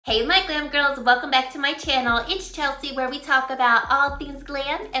Hey my glam girls, welcome back to my channel. It's Chelsea, where we talk about all things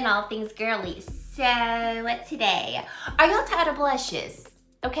glam and all things girly. So today, are y'all tired of blushes?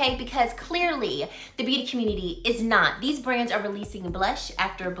 Okay, because clearly the beauty community is not. These brands are releasing blush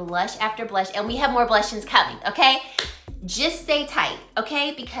after blush after blush, and we have more blushes coming, okay? Just stay tight,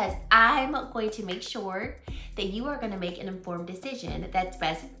 okay? Because I'm going to make sure that you are gonna make an informed decision that's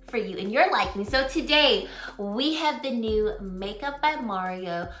best for you and your liking. So today, we have the new Makeup by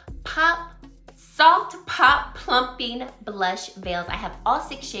Mario Soft Pop Plumping Blush Veils. I have all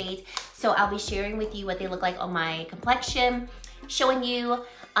 6 shades, so I'll be sharing with you what they look like on my complexion, showing you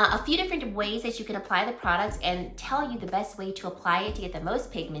a few different ways that you can apply the products and tell you the best way to apply it to get the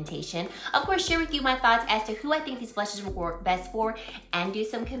most pigmentation. Of course, share with you my thoughts as to who I think these blushes will work best for and do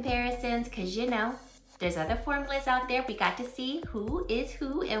some comparisons, because you know, there's other formulas out there. We got to see who is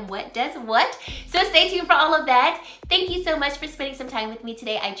who and what does what. So stay tuned for all of that. Thank you so much for spending some time with me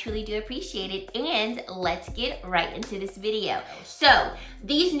today. I truly do appreciate it. And let's get right into this video. So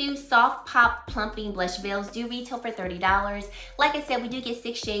these new Soft Pop Plumping Blush Veils do retail for $30. Like I said, we do get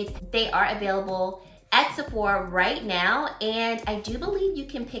 6 shades. They are available at Sephora right now. And I do believe you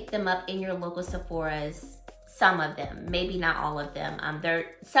can pick them up in your local Sephora's. Some of them, maybe not all of them.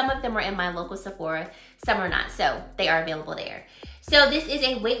 Some of them are in my local Sephora, some are not, so they are available there. So this is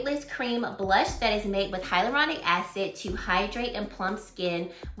a weightless cream blush that is made with hyaluronic acid to hydrate and plump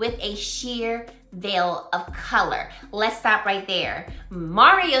skin with a sheer veil of color. Let's stop right there.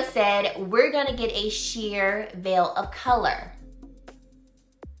 Mario said we're gonna get a sheer veil of color.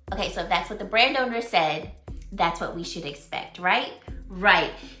 Okay, so if that's what the brand owner said, that's what we should expect, right?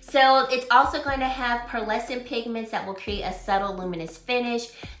 Right. So it's also going to have pearlescent pigments that will create a subtle luminous finish.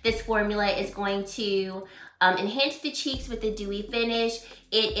 This formula is going to enhance the cheeks with a dewy finish.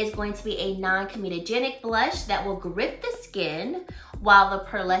 It is going to be a non-comedogenic blush that will grip the skin, while the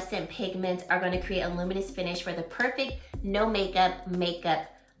pearlescent pigments are going to create a luminous finish for the perfect no makeup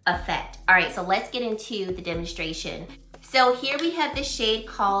effect. All right, so let's get into the demonstration. So here we have the shade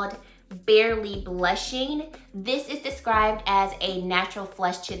called Barely Blushing. This is described as a natural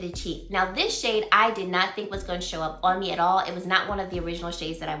flush to the cheek. Now this shade I did not think was going to show up on me at all. It was not one of the original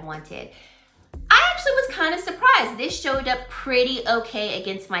shades that I wanted. I actually was kind of surprised. This showed up pretty okay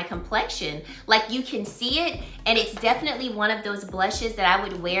against my complexion. Like, you can see it, and it's definitely one of those blushes that I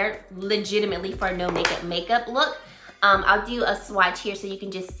would wear legitimately for a no makeup look. I'll do a swatch here so you can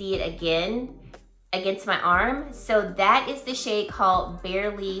just see it again against my arm. So that is the shade called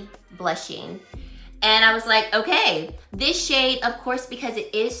Barely Blushing. And I was like, okay, this shade, of course, because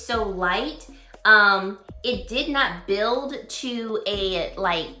it is so light, it did not build to a,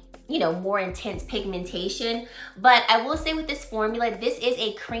 like, you know, more intense pigmentation. But I will say with this formula, this is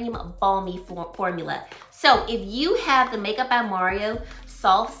a cream balmy formula. So if you have the Makeup by Mario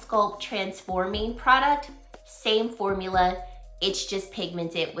Soft Sculpt Transforming product, same formula, it's just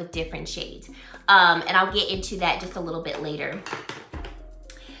pigmented with different shades. And I'll get into that just a little bit later.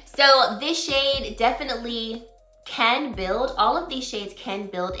 So this shade definitely can build. All of these shades can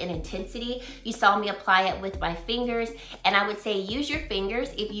build in intensity. You saw me apply it with my fingers, and I would say use your fingers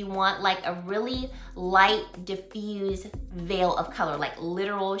if you want like a really light diffuse veil of color, like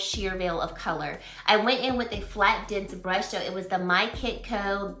literal sheer veil of color. I went in with a flat dense brush, so it was the My Kit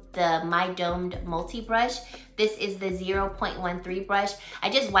Co, the My Domed Multi Brush. This is the 0.13 brush. I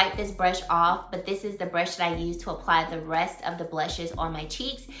just wiped this brush off, but this is the brush that I use to apply the rest of the blushes on my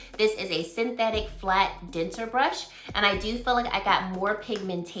cheeks. This is a synthetic flat denser brush, and I do feel like I got more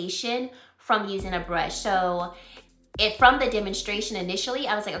pigmentation from using a brush. So from the demonstration initially,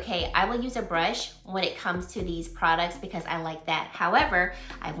 I was like, okay, I will use a brush when it comes to these products because I like that. However,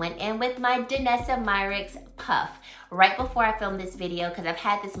 I went in with my Danessa Myricks Puff right before I filmed this video because I've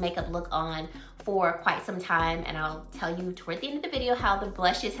had this makeup look on for quite some time, and I'll tell you toward the end of the video how the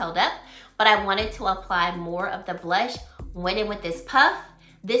blush is held up. But I wanted to apply more of the blush, went in with this puff.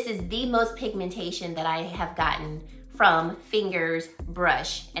 This is the most pigmentation that I have gotten from fingers,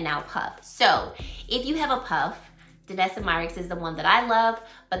 brush, and now puff. So if you have a puff, Danessa Myricks is the one that I love,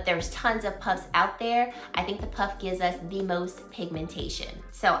 but there's tons of puffs out there. I think the puff gives us the most pigmentation.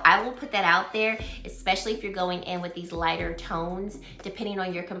 So I will put that out there, especially if you're going in with these lighter tones, depending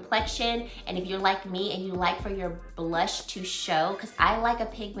on your complexion. And if you're like me and you like for your blush to show, because I like a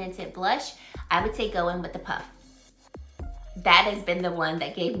pigmented blush, I would say go in with the puff. That has been the one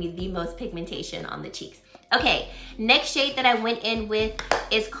that gave me the most pigmentation on the cheeks. Okay, next shade that I went in with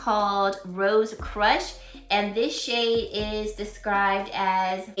is called Rose Crush. And this shade is described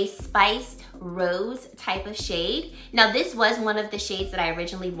as a spiced rose type of shade. Now this was one of the shades that I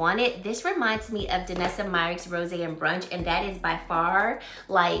originally wanted. This reminds me of Danessa Myricks Rose and Brunch, and that is by far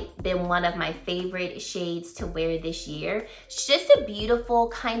like been one of my favorite shades to wear this year. It's just a beautiful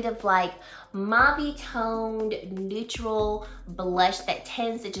kind of like mauve toned neutral blush that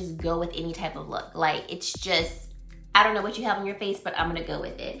tends to just go with any type of look. Like it's just, I don't know what you have on your face, but I'm gonna go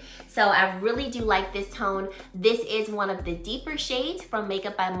with it. So I really do like this tone. This is one of the deeper shades from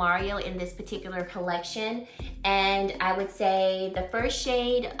Makeup by Mario in this particular collection. And I would say the first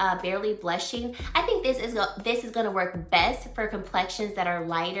shade, Barely Blushing, I think this is gonna work best for complexions that are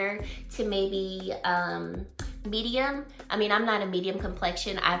lighter to maybe medium. I mean, I'm not a medium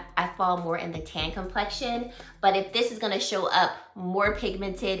complexion. I fall more in the tan complexion, but if this is gonna show up more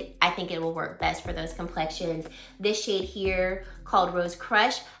pigmented, I think it will work best for those complexions. This shade here called Rose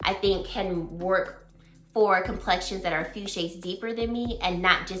Crush, I think can work for complexions that are a few shades deeper than me and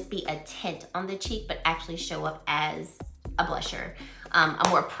not just be a tint on the cheek, but actually show up as a blusher. A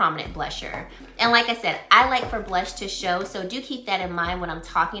more prominent blusher. And like I said, I like for blush to show, so do keep that in mind when I'm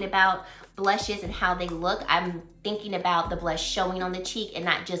talking about blushes and how they look. I'm thinking about the blush showing on the cheek and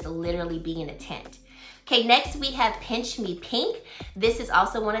not just literally being a tint. Okay, next we have Pinch Me Pink. This is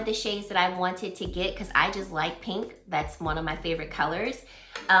also one of the shades that I wanted to get because I just like pink. That's one of my favorite colors.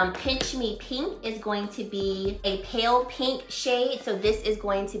 Pinch Me Pink is going to be a pale pink shade. So this is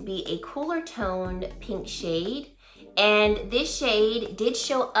going to be a cooler toned pink shade. And this shade did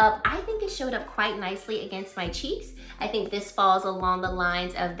show up, I think it showed up quite nicely against my cheeks. I think this falls along the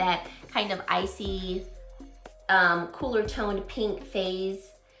lines of that kind of icy, cooler toned pink phase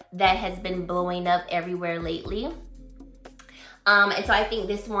that has been blowing up everywhere lately. And so I think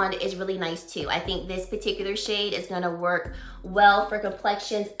this one is really nice too. I think this particular shade is gonna work well for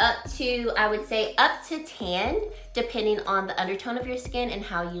complexions up to, I would say up to tan, depending on the undertone of your skin and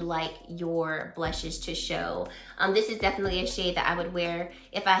how you like your blushes to show. This is definitely a shade that I would wear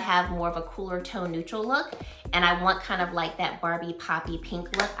if I have more of a cooler tone neutral look and I want kind of like that Barbie poppy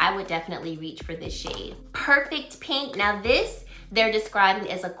pink look. I would definitely reach for this shade. Perfect Pink. Now this, they're describing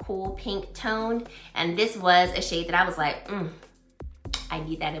as a cool pink tone, and this was a shade that I was like, I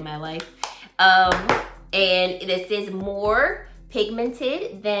need that in my life. And this is more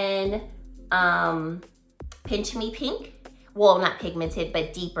pigmented than Pinch Me Pink. Well, not pigmented,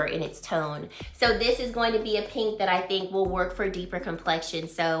 but deeper in its tone. So this is going to be a pink that I think will work for deeper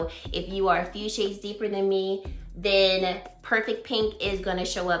complexions. So if you are a few shades deeper than me, then Perfect Pink is gonna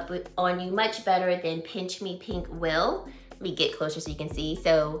show up on you much better than Pinch Me Pink will. Let me get closer so you can see.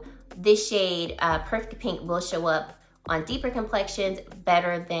 So this shade, Perfect Pink, will show up on deeper complexions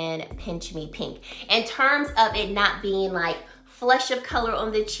better than Pinch Me Pink. In terms of it not being like flush of color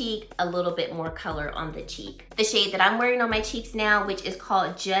on the cheek, a little bit more color on the cheek. The shade that I'm wearing on my cheeks now, which is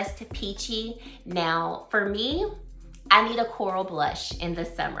called Just Peachy. Now, for me, I need a coral blush in the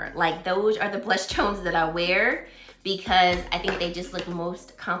summer. Like those are the blush tones that I wear because I think they just look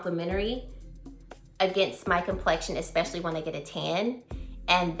most complimentary against my complexion, especially when I get a tan.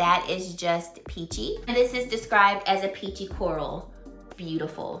 And that is Just Peachy. And this is described as a peachy coral.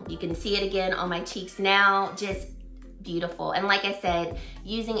 Beautiful. You can see it again on my cheeks now, just beautiful. And like I said,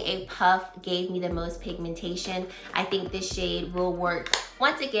 using a puff gave me the most pigmentation. I think this shade will work,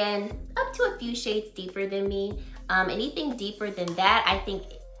 once again, up to a few shades deeper than me. Anything deeper than that, I think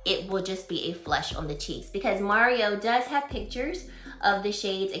it will just be a flush on the cheeks because Mario does have pictures of the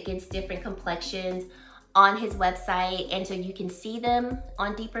shades against different complexions on his website, and so you can see them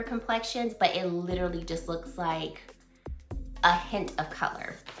on deeper complexions, but it literally just looks like a hint of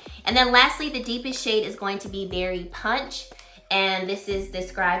color. And then lastly, the deepest shade is going to be Berry Punch, and this is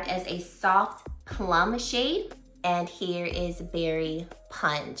described as a soft plum shade, and here is Berry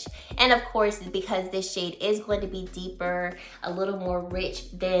Punch. And of course, because this shade is going to be deeper, a little more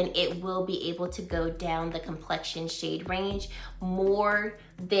rich, then it will be able to go down the complexion shade range more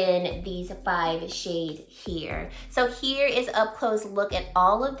than these 5 shades here. So here is an up close look at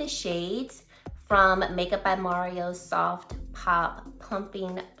all of the shades from Makeup by Mario's Soft Pop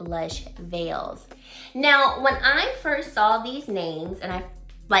Plumping Blush Veils. Now, when I first saw these names, and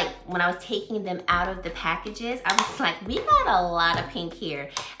when I was taking them out of the packages, I was like, we got a lot of pink here.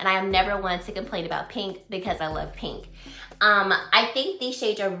 And I have never wanted to complain about pink because I love pink. I think these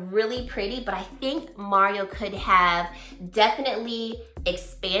shades are really pretty, but I think Mario could have definitely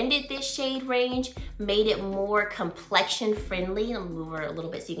expanded this shade range, made it more complexion friendly. I'll move her a little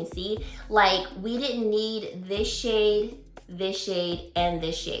bit so you can see. Like, we didn't need this shade, and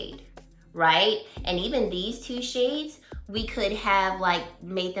this shade, right? And even these 2 shades, we could have like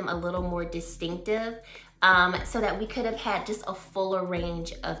made them a little more distinctive. so that we could have had just a fuller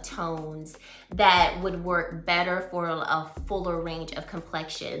range of tones that would work better for a fuller range of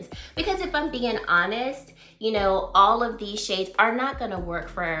complexions. Because if I'm being honest, you know, all of these shades are not gonna work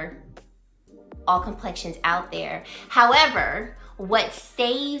for all complexions out there. However, what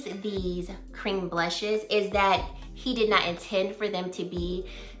saves these cream blushes is that he did not intend for them to be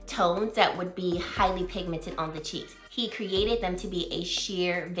tones that would be highly pigmented on the cheeks. He created them to be a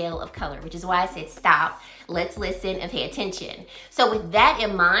sheer veil of color, which is why I said stop, let's listen and pay attention. So with that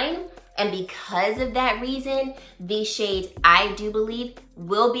in mind, and because of that reason, these shades, I do believe,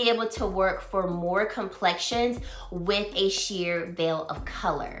 will be able to work for more complexions with a sheer veil of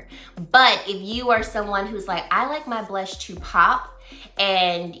color. But if you are someone who's like, I like my blush to pop,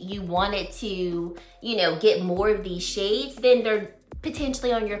 and you wanted to, you know, get more of these shades, then they're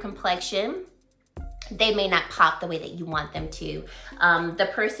potentially on your complexion. They may not pop the way that you want them to. The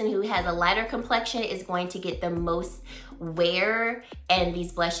person who has a lighter complexion is going to get the most wear, and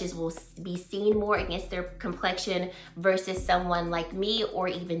these blushes will be seen more against their complexion versus someone like me, or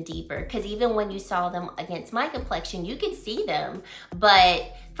even deeper. Because even when you saw them against my complexion, you could see them.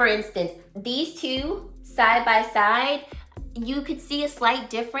 But for instance, these two side by side, you could see a slight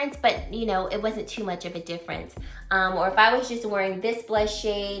difference, but you know, it wasn't too much of a difference. Or if I was just wearing this blush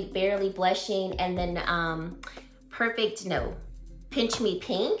shade, Barely Blushing, and then Pinch Me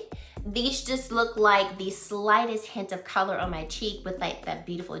Pink, these just look like the slightest hint of color on my cheek with like that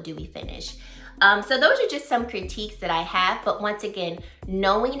beautiful dewy finish. So those are just some critiques that I have, but once again,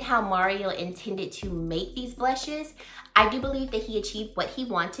 knowing how Mario intended to make these blushes, I do believe that he achieved what he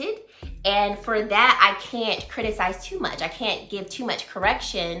wanted. And for that, I can't criticize too much. I can't give too much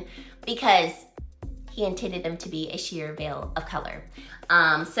correction because he intended them to be a sheer veil of color.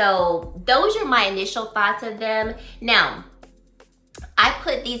 So those are my initial thoughts of them. Now, I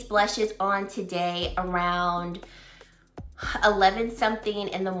put these blushes on today around 11 something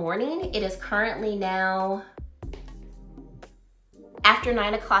in the morning. It is currently now after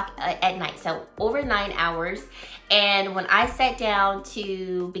 9 o'clock at night, so over 9 hours. And when I sat down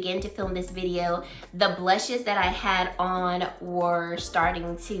to begin to film this video, the blushes that I had on were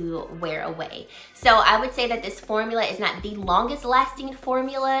starting to wear away. So I would say that this formula is not the longest lasting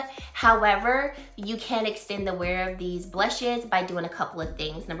formula. However, you can extend the wear of these blushes by doing a couple of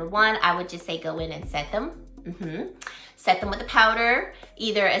things. Number one, I would just say go in and set them. Set them with a powder,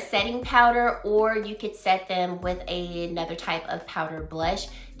 either a setting powder, or you could set them with another type of powder blush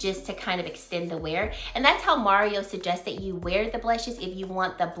just to kind of extend the wear. And that's how Mario suggests that you wear the blushes if you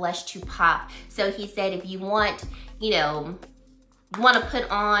want the blush to pop. So he said if you want, you know, want to put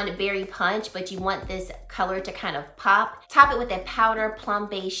on Berry Punch, but you want this color to kind of pop, top it with a powder plum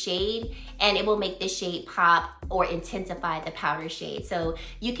base shade, and it will make this shade pop or intensify the powder shade. So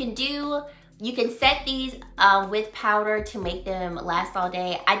you can set these with powder to make them last all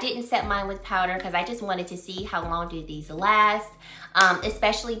day. I didn't set mine with powder because I just wanted to see how long do these last,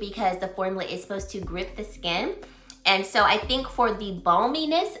 especially because the formula is supposed to grip the skin. And so I think for the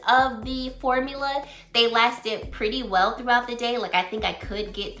balminess of the formula, they lasted pretty well throughout the day. Like I think I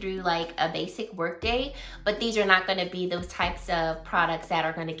could get through like a basic work day, but these are not gonna be those types of products that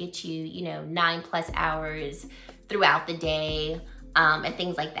are gonna get you, you know, 9+ hours throughout the day. And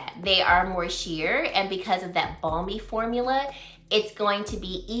things like that. They are more sheer, and because of that balmy formula, it's going to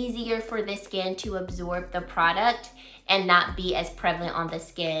be easier for the skin to absorb the product and not be as prevalent on the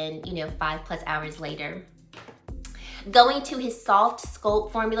skin, you know, 5+ hours later. Going to his Soft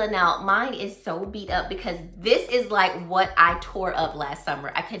Sculpt formula. Now, mine is so beat up because this is like what I tore up last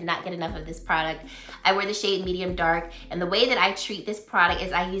summer. I could not get enough of this product. I wear the shade medium dark, and the way that I treat this product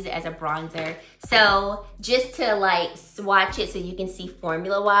is I use it as a bronzer. So just to like swatch it so you can see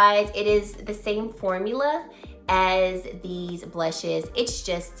formula wise, it is the same formula as these blushes. It's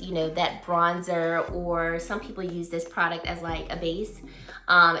just, you know, that bronzer, or some people use this product as like a base.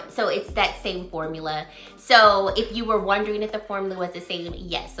 So it's that same formula. So if you were wondering if the formula was the same,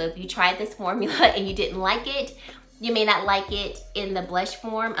 yes. So if you tried this formula and you didn't like it, you may not like it in the blush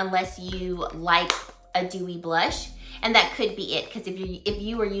form unless you like a dewy blush. And that could be it, because if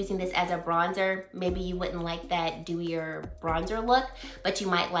you were using this as a bronzer, maybe you wouldn't like that dewier bronzer look, but you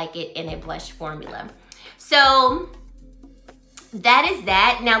might like it in a blush formula. So that is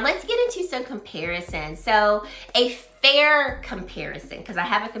that. Now let's get into some comparisons. So a fair comparison, because I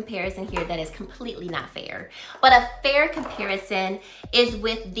have a comparison here that is completely not fair, but a fair comparison is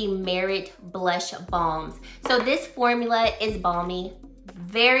with the Merit Blush Balms. So this formula is balmy,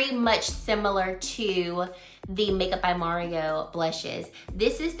 very much similar to the Makeup by Mario blushes.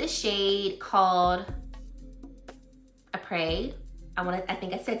 This is the shade called Après. I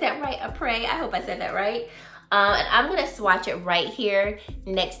think I said that right, I hope I said that right. And I'm gonna swatch it right here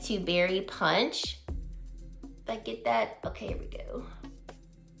next to Berry Punch. If I get that, okay, here we go.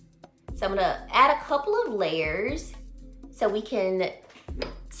 So I'm gonna add a couple of layers so we can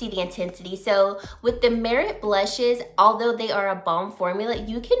see the intensity. So with the Merit blushes, although they are a balm formula,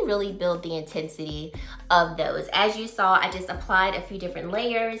 you can really build the intensity of those. As you saw, I just applied a few different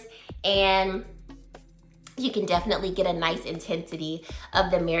layers, and you can definitely get a nice intensity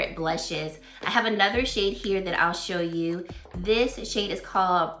of the Merit blushes. I have another shade here that I'll show you. This shade is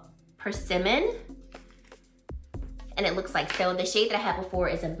called Persimmon, and it looks like so. The shade that I had before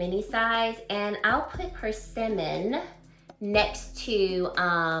is a mini size, and I'll put Persimmon next to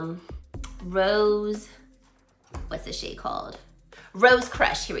Rose, what's the shade called? Rose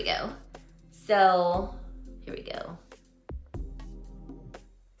Crush, here we go. So, here we go.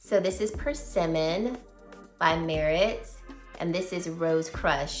 So this is Persimmon by Merit, and this is Rose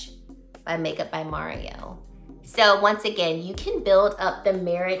Crush by Makeup by Mario. So once again, you can build up the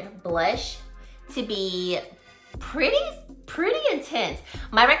Merit blush to be pretty intense.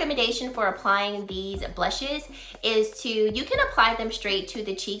 My recommendation for applying these blushes is you can apply them straight to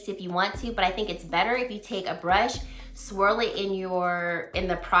the cheeks if you want to, but I think it's better if you take a brush, swirl it in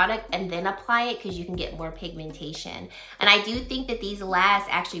the product, and then apply it, because you can get more pigmentation. And I do think that these last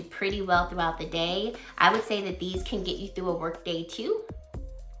actually pretty well throughout the day. I would say that these can get you through a work day too.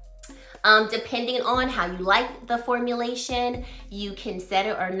 Depending on how you like the formulation, you can set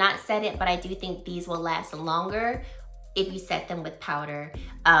it or not set it, but I do think these will last longer if you set them with powder.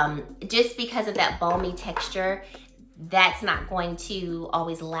 Just because of that balmy texture, that's not going to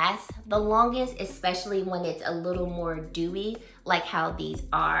always last the longest, especially when it's a little more dewy like how these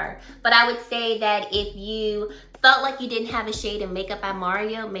are. But I would say that if you felt like you didn't have a shade in Makeup by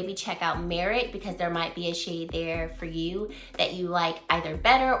Mario, maybe check out Merit, because there might be a shade there for you that you like either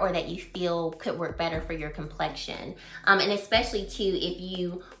better or that you feel could work better for your complexion. And especially too, if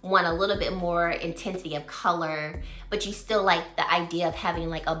you want a little bit more intensity of color, but you still like the idea of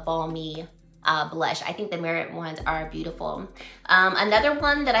having like a balmy blush. I think the Merit ones are beautiful. Another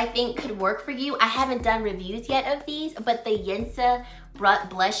one that I think could work for you, I haven't done reviews yet of these, but the Yensa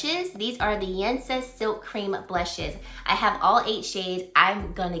blushes. These are the Yensa Silk Cream blushes. I have all 8 shades.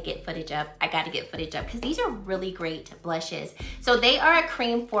 I'm gonna get footage up. I gotta get footage up, because these are really great blushes. So they are a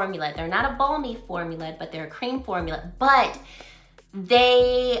cream formula. They're not a balmy formula, but they're a cream formula. But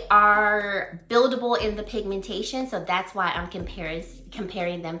they are buildable in the pigmentation, so that's why I'm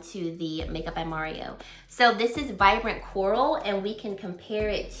comparing them to the Makeup by Mario. So this is Vibrant Coral, and we can compare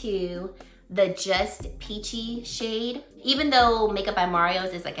it to the Just Peachy shade. Even though Makeup by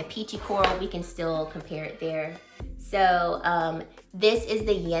Mario's is like a peachy coral, we can still compare it there. So this is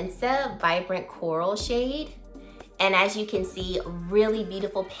the Yensa Vibrant Coral shade. And as you can see, really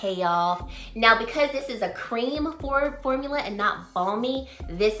beautiful payoff. Now, because this is a cream formula and not balmy,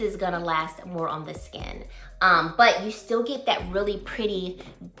 this is gonna last more on the skin. But you still get that really pretty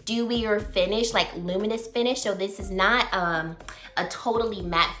dewier finish, like luminous finish. So this is not a totally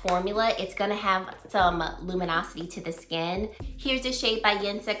matte formula. It's gonna have some luminosity to the skin. Here's a shade by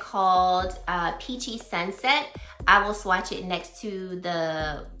Yensa called Peachy Sunset. I will swatch it next to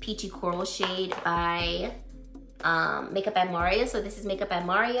the Peachy Coral shade by Makeup by Mario. So this is Makeup by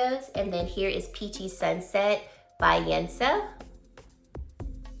Mario's, and then here is Peachy Sunset by Yensa.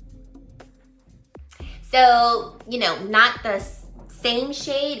 So, you know, not the same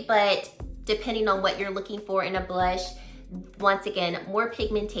shade, but depending on what you're looking for in a blush, once again, more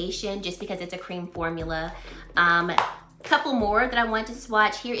pigmentation just because it's a cream formula. Couple more that I want to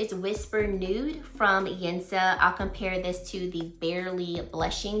swatch. Here is Whisper Nude from Yensa. I'll compare this to the Barely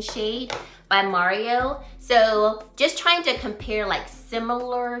Blushing shade by Mario. So just trying to compare like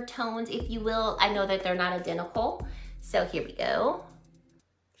similar tones, if you will. I know that they're not identical. So here we go.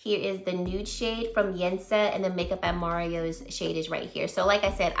 Here is the nude shade from Yensa, and the Makeup by Mario's shade is right here. So like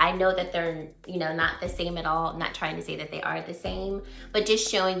I said, I know that they're, you know, not the same at all. I'm not trying to say that they are the same, but just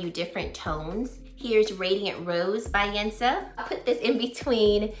showing you different tones. Here's Radiant Rose by Yensa. I'll put this in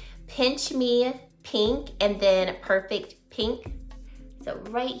between Pinch Me Pink and then Perfect Pink. So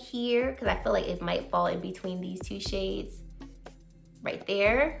right here, because I feel like it might fall in between these two shades. Right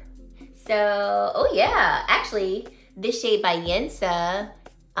there. So, oh yeah, actually, this shade by Yensa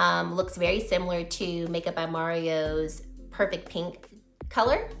looks very similar to Makeup by Mario's Perfect Pink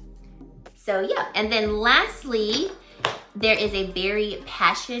color. So yeah, and then lastly, there is a Berry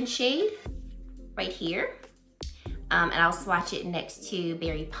Passion shade right here. And I'll swatch it next to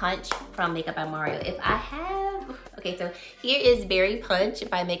Berry Punch from Makeup by Mario. If I have, okay, so here is Berry Punch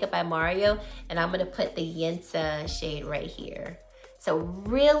by Makeup by Mario, and I'm gonna put the Yensa shade right here. So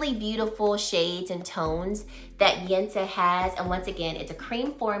really beautiful shades and tones that Yensa has. And once again, it's a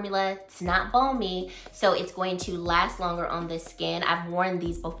cream formula. It's not balmy, so it's going to last longer on the skin. I've worn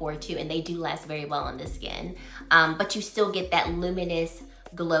these before too, and they do last very well on the skin. But you still get that luminous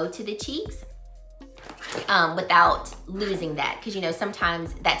glow to the cheeks without losing that, because you know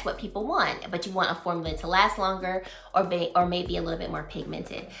sometimes that's what people want, but you want a formula to last longer or maybe a little bit more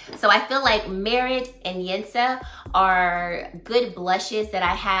pigmented. So I feel like Myricks and Yensa are good blushes that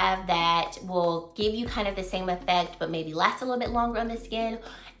I have that will give you kind of the same effect but maybe last a little bit longer on the skin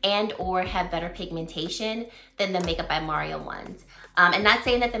and or have better pigmentation than the Makeup by Mario ones. And not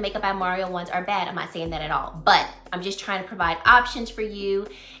saying that the Makeup by Mario ones are bad, I'm not saying that at all, but I'm just trying to provide options for you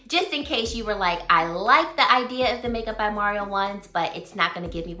just in case you were like, I like the idea of the Makeup by Mario ones, but it's not gonna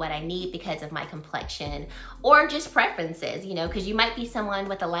give me what I need because of my complexion or just preferences, you know, because you might be someone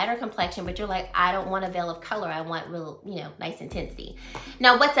with a lighter complexion, but you're like, I don't want a veil of color, I want real, you know, nice intensity.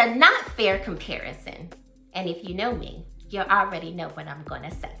 Now, what's a not fair comparison, and if you know me, you already know what I'm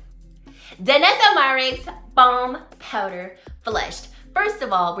gonna say. Danessa Myricks Balm Powder Flushed. First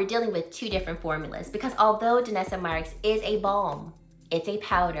of all, we're dealing with two different formulas because although Danessa Myricks is a balm, it's a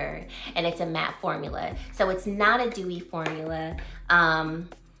powder and it's a matte formula. So it's not a dewy formula.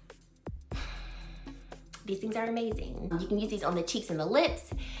 These things are amazing. You can use these on the cheeks and the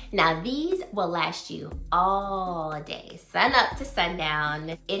lips. Now these will last you all day, sun up to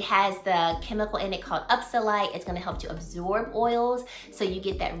sundown. It has the chemical in it called Upsilite. It's gonna help to absorb oils so you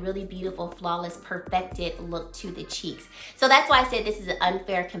get that really beautiful, flawless, perfected look to the cheeks. So that's why I said this is an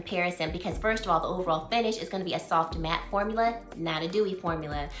unfair comparison because first of all, the overall finish is gonna be a soft matte formula, not a dewy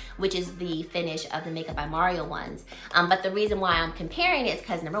formula, which is the finish of the Makeup by Mario ones. But the reason why I'm comparing it is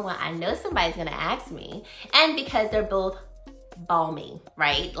because number one, I know somebody's gonna ask me, and because they're both balmy,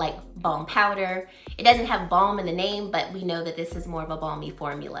 right? Like balm powder. It doesn't have balm in the name, but we know that this is more of a balmy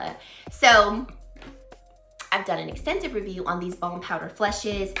formula. So I've done an extensive review on these balm powder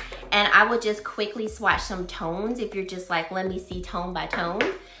flushes, and I will just quickly swatch some tones if you're just like, let me see tone by tone.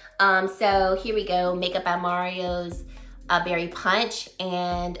 So here we go, Makeup by Mario's Berry Punch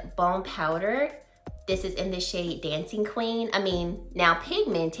and balm powder. This is in the shade Dancing Queen. I mean, now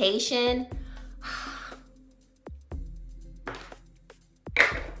pigmentation,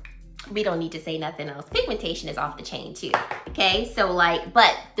 we don't need to say nothing else. Pigmentation is off the chain too, okay? So like,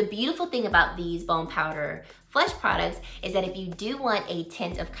 but the beautiful thing about these balm powder flush products is that if you do want a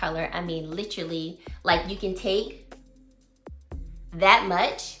tint of color, I mean, literally, like you can take that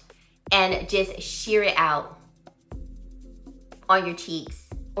much and just sheer it out on your cheeks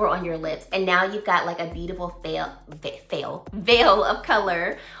or on your lips, and now you've got like a beautiful veil of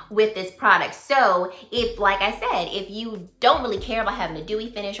color with this product. So if, like I said, if you don't really care about having a dewy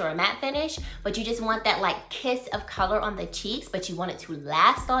finish or a matte finish, but you just want that like kiss of color on the cheeks, but you want it to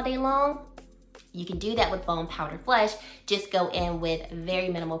last all day long, you can do that with balm powder flush. Just go in with very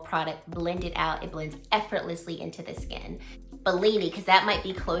minimal product, blend it out. It blends effortlessly into the skin. Bellini, because that might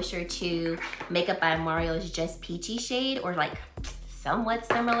be closer to Makeup by Mario's Just Peachy shade, or like somewhat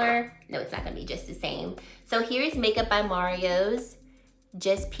similar. No, it's not gonna be just the same. So here's Makeup by Mario's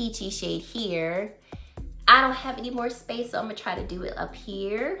Just Peachy shade here. I don't have any more space, so I'm gonna try to do it up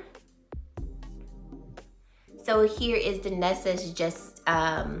here. So here is Danessa's Just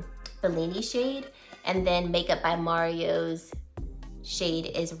Bellini shade, and then Makeup by Mario's shade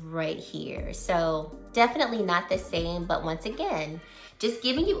is right here. So definitely not the same, but once again, just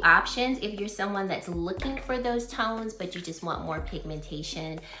giving you options if you're someone that's looking for those tones, but you just want more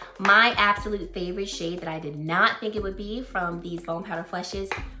pigmentation. My absolute favorite shade that I did not think it would be from these balm powder flushes,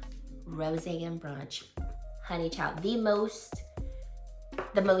 Rosé and Brunch. Honey child, the most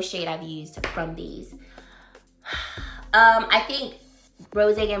shade I've used from these. I think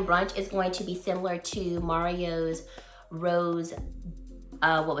Rosé and Brunch is going to be similar to Mario's Rose,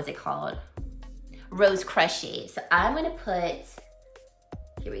 what was it called? Rose Crush shade. So I'm gonna put,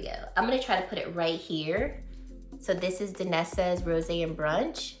 here we go. I'm gonna try to put it right here. So this is Danessa's Rosé and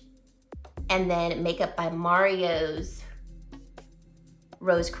Brunch. And then Makeup by Mario's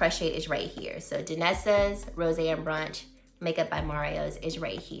Rose Crush shade is right here. So Danessa's Rosé and Brunch, Makeup by Mario's is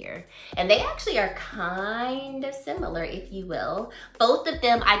right here. And they actually are kind of similar, if you will. Both of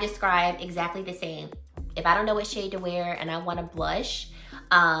them I describe exactly the same. If I don't know what shade to wear and I want to blush,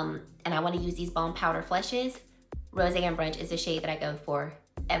 and I want to use these balm powder flushes, Rosé and Brunch is the shade that I go for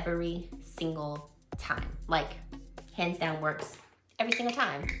every single time. Like, hands down, works every single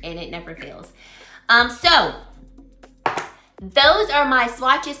time, and it never fails. So those are my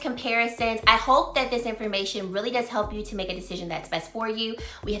swatches, comparisons. I hope that this information really does help you to make a decision that's best for you.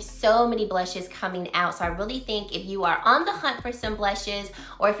 We have so many blushes coming out, so I really think if you are on the hunt for some blushes,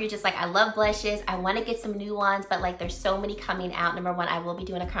 or if you're just like, I love blushes, I want to get some new ones, but like there's so many coming out. Number one, I will be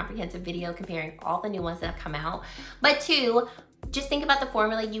doing a comprehensive video comparing all the new ones that have come out. But two, just think about the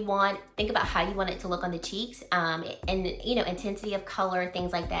formula you want. Think about how you want it to look on the cheeks, and you know, intensity of color,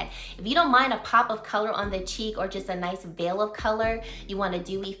 things like that. If you don't mind a pop of color on the cheek or just a nice veil of color, you want a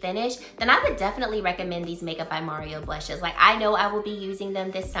dewy finish, then I would definitely recommend these Makeup by Mario blushes. Like, I know I will be using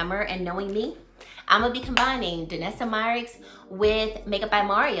them this summer, and knowing me, I'm gonna be combining Danessa Myricks with Makeup by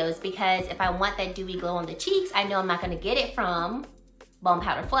Mario's, because if I want that dewy glow on the cheeks, I know I'm not gonna get it from Bone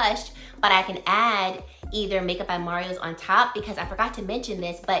Powder Flushed, but I can add either Makeup by Mario's on top, because I forgot to mention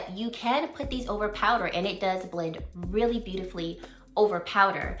this, but you can put these over powder and it does blend really beautifully over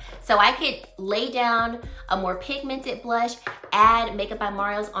powder. So I could lay down a more pigmented blush, add Makeup by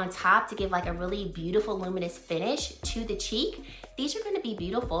Mario's on top to give like a really beautiful luminous finish to the cheek. These are gonna be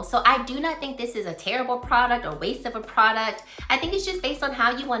beautiful. So I do not think this is a terrible product or waste of a product. I think it's just based on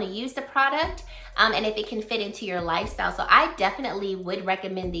how you wanna use the product, and if it can fit into your lifestyle. So I definitely would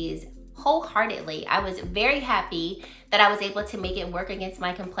recommend these wholeheartedly. I was very happy that I was able to make it work against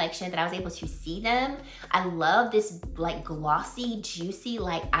my complexion, that I was able to see them. I love this like glossy, juicy,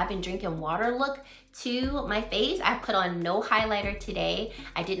 like I've been drinking water look to my face. I put on no highlighter today.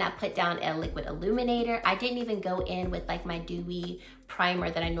 I did not put down a liquid illuminator. I didn't even go in with like my dewy primer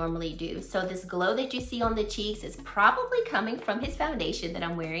that I normally do. So this glow that you see on the cheeks is probably coming from his foundation that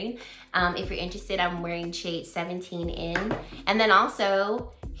I'm wearing. If you're interested, I'm wearing shade 17N. And then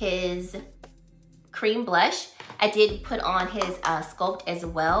also his cream blush. I did put on his Sculpt as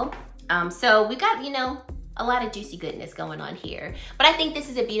well. So we got, you know, a lot of juicy goodness going on here. But I think this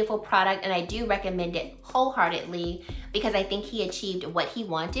is a beautiful product, and I do recommend it wholeheartedly, because I think he achieved what he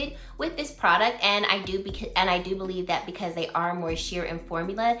wanted with this product. And I do believe that because they are more sheer in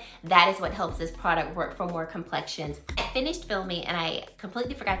formula, that is what helps this product work for more complexions. I finished filming and I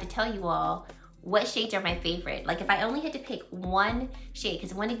completely forgot to tell you all what shades are my favorite. Like, if I only had to pick one shade,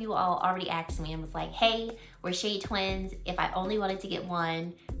 because one of you all already asked me and was like, hey, we're shade twins. If I only wanted to get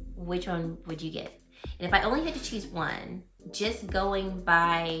one, which one would you get? And if I only had to choose one, just going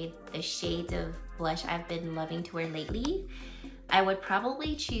by the shades of blush I've been loving to wear lately, I would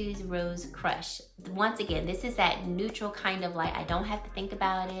probably choose Rose Crush. Once again, this is that neutral kind of like, I don't have to think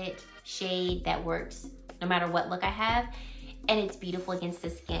about it shade that works no matter what look I have, and it's beautiful against the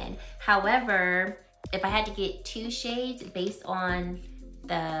skin. However, if I had to get two shades based on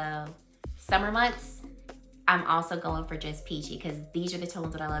the summer months, I'm also going for just peachy, because these are the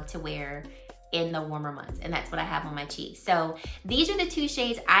tones that I love to wear in the warmer months, and that's what I have on my cheeks. So these are the two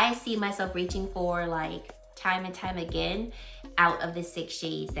shades I see myself reaching for like time and time again out of the 6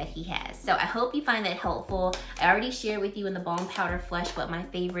 shades that he has. So I hope you find that helpful. I already shared with you in the Bone Powder Flush what my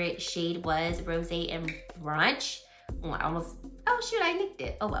favorite shade was, Rosé and Brunch. Oh shoot, I nicked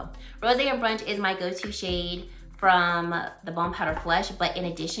it. Oh well. Rosé and Brunch is my go-to shade from the Bone Powder Flush, but in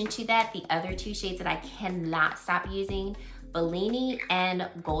addition to that, the other 2 shades that I cannot stop using, Bellini and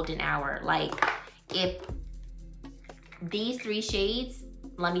Golden Hour. Like, if these 3 shades,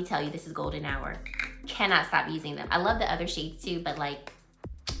 let me tell you, this is Golden Hour. Cannot stop using them. I love the other shades too, but like,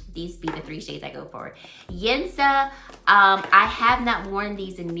 these be the 3 shades I go for. Yensa, I have not worn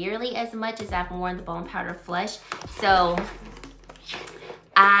these nearly as much as I've worn the Bone Powder Flush. So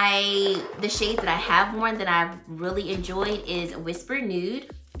the shades that I have worn that I've really enjoyed is Whisper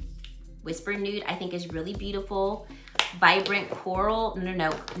Nude. Whisper Nude I think is really beautiful. Vibrant Coral,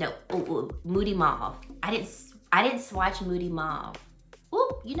 Moody Mauve. I didn't swatch Moody Mauve.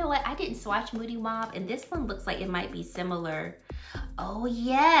 Ooh, you know what? I didn't swatch Moody Mauve, and this one looks like it might be similar. Oh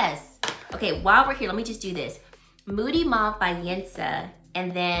yes. Okay, while we're here, let me just do this. Moody Mauve by Yensa,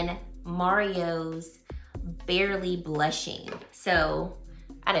 and then Mario's Barely Blushing. So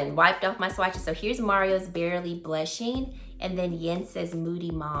I done wiped off my swatches. So here's Mario's Barely Blushing, and then Yensa's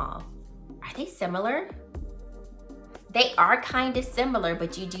Moody Mauve. Are they similar? They are kind of similar,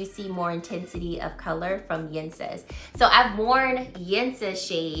 but you do see more intensity of color from Yensa's. So I've worn Yensa's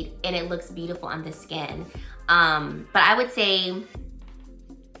shade and it looks beautiful on the skin. But I would say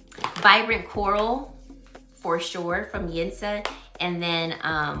Vibrant Coral for sure from Yensa. And then,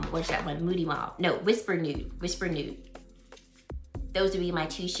 what's that one? Moody Mauve. No, Whisper Nude. Whisper Nude. Those would be my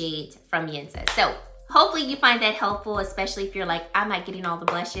 2 shades from Yensa. So hopefully you find that helpful, especially if you're like, I'm not getting all the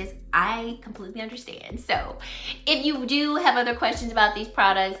blushes. I completely understand. So if you do have other questions about these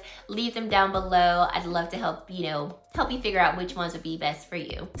products, leave them down below. I'd love to help you figure out which ones would be best for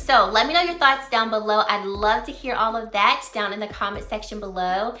you. So let me know your thoughts down below. I'd love to hear all of that down in the comment section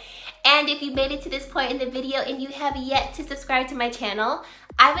below. And if you made it to this point in the video and you have yet to subscribe to my channel,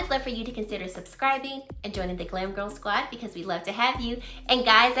 I would love for you to consider subscribing and joining the Glam Girl Squad because we'd love to have you. And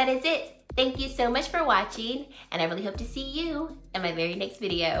guys, that is it. Thank you so much for watching, and I really hope to see you in my very next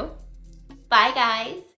video. Bye, guys.